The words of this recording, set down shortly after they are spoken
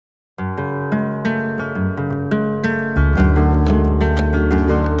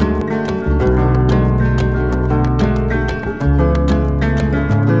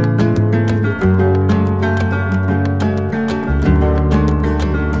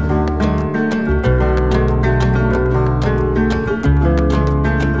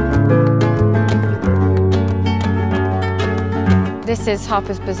This is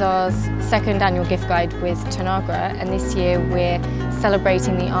Harper's Bazaar's second annual gift guide with Tanagra, and this year we're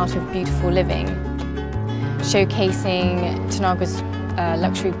celebrating the art of beautiful living, showcasing Tanagra's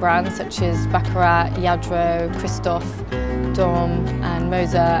luxury brands such as Baccarat, Yadro, Christophe, Dom and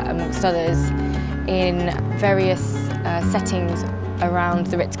Moza, amongst others, in various settings around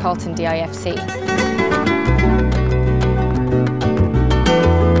the Ritz-Carlton DIFC.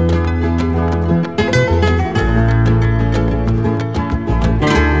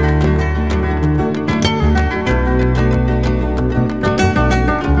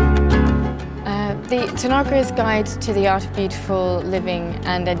 Tanagra's guide to the art of beautiful living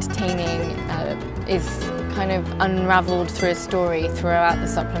and entertaining is kind of unravelled through a story throughout the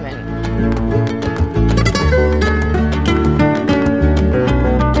supplement.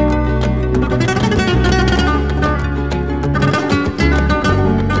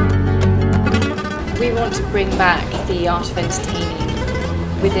 We want to bring back the art of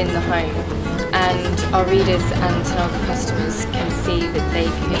entertaining within the home, and our readers and Tanagra customers can see that they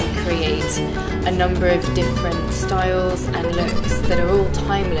can create a number of different styles and looks that are all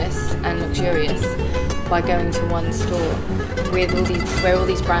timeless and luxurious by going to one store where all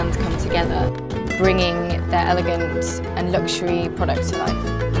these brands come together, bringing their elegant and luxury product to life.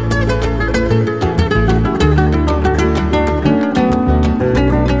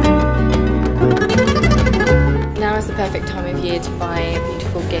 Now is the perfect time of year to buy a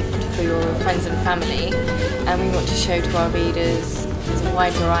beautiful gift for your friends and family, and we want to show to our readers there's a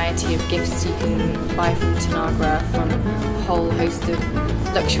wide variety of gifts you can buy from Tanagra, from a whole host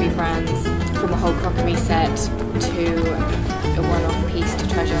of luxury brands, from a whole crockery set to a one-off